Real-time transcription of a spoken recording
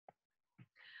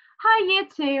Hi Year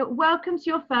 2, welcome to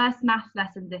your first maths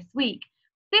lesson this week.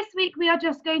 This week we are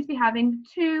just going to be having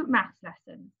 2 maths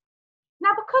lessons.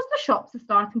 Now because the shops are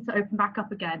starting to open back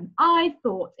up again, I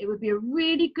thought it would be a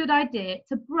really good idea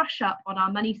to brush up on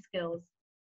our money skills.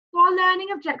 So our learning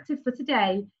objective for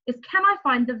today is, can I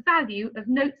find the value of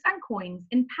notes and coins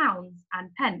in pounds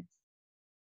and pence?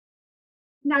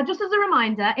 Now just as a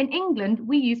reminder, in England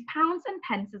we use pounds and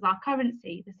pence as our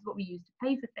currency. This is what we use to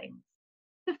pay for things.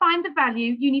 To find the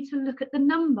value, you need to look at the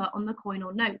number on the coin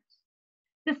or note.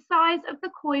 The size of the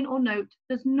coin or note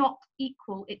does not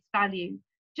equal its value.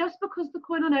 Just because the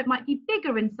coin or note might be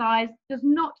bigger in size does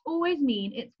not always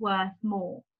mean it's worth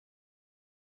more.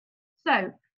 So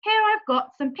here I've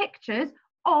got some pictures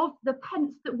of the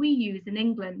pence that we use in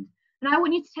England. And I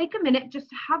want you to take a minute just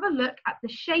to have a look at the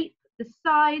shape, the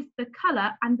size, the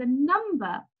colour and the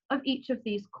number of each of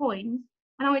these coins.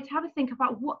 And I want you to have a think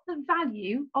about what the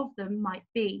value of them might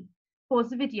be.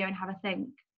 Pause the video and have a think.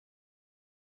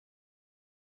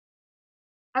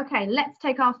 Okay, let's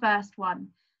take our first one.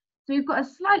 So we've got a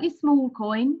slightly small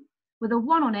coin with a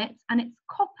 1 on it and it's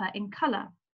copper in colour.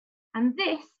 And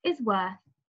this is worth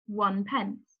 1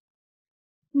 pence.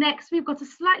 Next, we've got a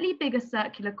slightly bigger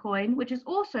circular coin, which is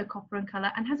also copper in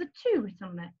colour and has a 2 written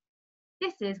on it.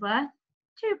 This is worth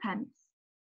 2 pence.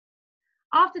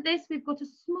 After this, we've got a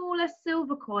smaller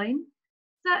silver coin,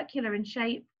 circular in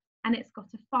shape, and it's got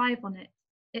a 5 on it.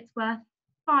 It's worth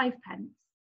 5 pence.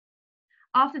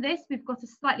 After this, we've got a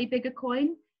slightly bigger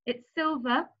coin. It's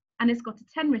silver, and it's got a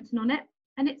 10 written on it,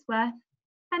 and it's worth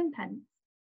 10 pence.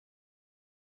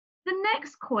 The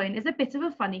next coin is a bit of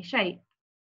a funny shape.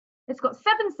 It's got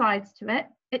 7 sides to it,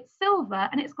 it's silver,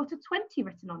 and it's got a 20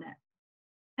 written on it,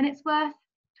 and it's worth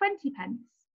 20 pence.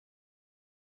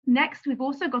 Next, we've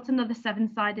also got another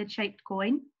 7-sided shaped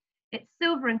coin. It's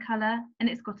silver in colour and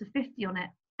it's got a 50 on it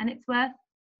and it's worth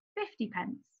 50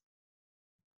 pence.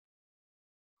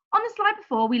 On the slide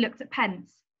before, we looked at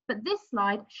pence, but this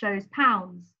slide shows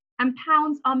pounds and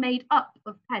pounds are made up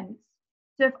of pence.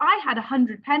 So if I had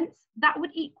 100 pence, that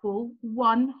would equal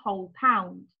 1 whole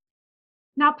pound.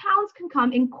 Now pounds can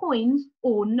come in coins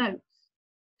or notes.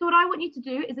 So what I want you to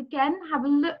do is again, have a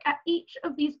look at each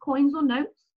of these coins or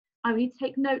notes. I want you to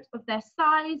take note of their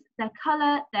size, their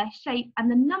colour, their shape,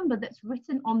 and the number that's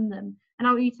written on them. And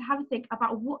I want you to have a think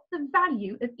about what the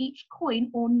value of each coin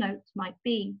or note might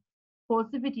be. Pause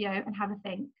the video and have a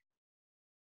think.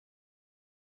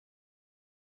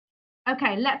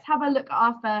 Okay, let's have a look at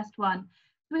our first one.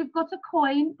 So we've got a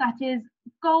coin that is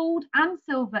gold and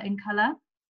silver in colour,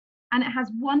 and it has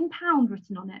 £1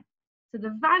 written on it. So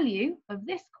the value of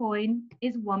this coin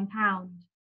is £1.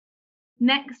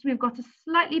 Next, we've got a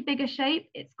slightly bigger shape.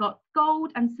 It's got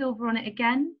gold and silver on it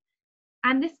again,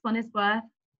 and this one is worth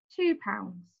 £2.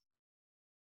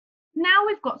 Now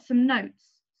we've got some notes.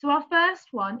 So our first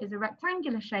one is a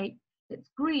rectangular shape.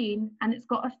 It's green and it's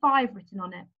got a 5 written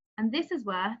on it, and this is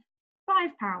worth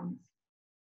 £5.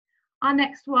 Our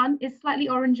next one is slightly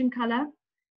orange in colour,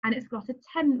 and it's got a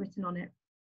 10 written on it,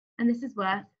 and this is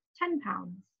worth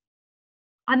 £10.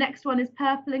 Our next one is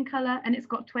purple in colour, and it's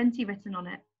got 20 written on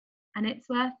it, and it's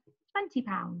worth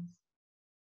 £20.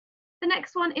 The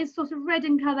next one is sort of red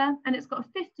in colour and it's got a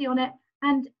 50 on it,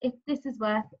 and this is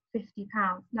worth £50.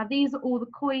 Now these are all the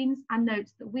coins and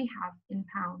notes that we have in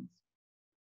pounds.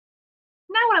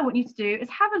 Now what I want you to do is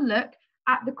have a look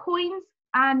at the coins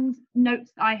and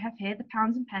notes that I have here, the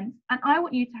pounds and pence, and I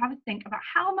want you to have a think about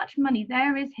how much money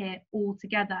there is here all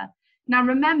together. Now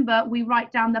remember, we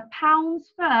write down the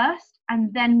pounds first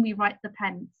and then we write the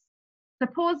pence. So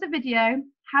pause the video,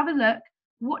 have a look.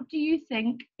 What do you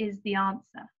think is the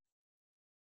answer?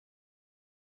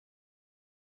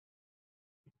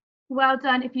 Well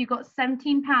done if you got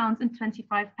 £17 and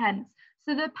 25 pence.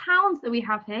 So the pounds that we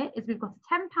have here is we've got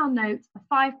a £10 note,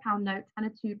 a £5 note and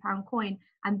a £2 coin,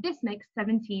 and this makes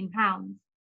 £17.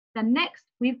 Then next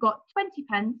we've got 20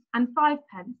 pence and 5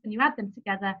 pence, and you add them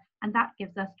together and that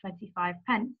gives us 25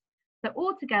 pence. So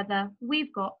altogether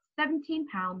we've got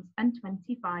 £17 and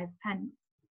 25 pence.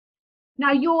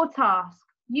 Now your task,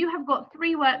 you have got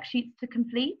 3 worksheets to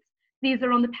complete. These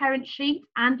are on the parent sheet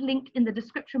and linked in the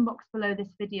description box below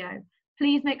this video.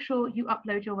 Please make sure you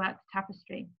upload your work to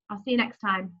Tapestry. I'll see you next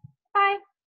time. Bye.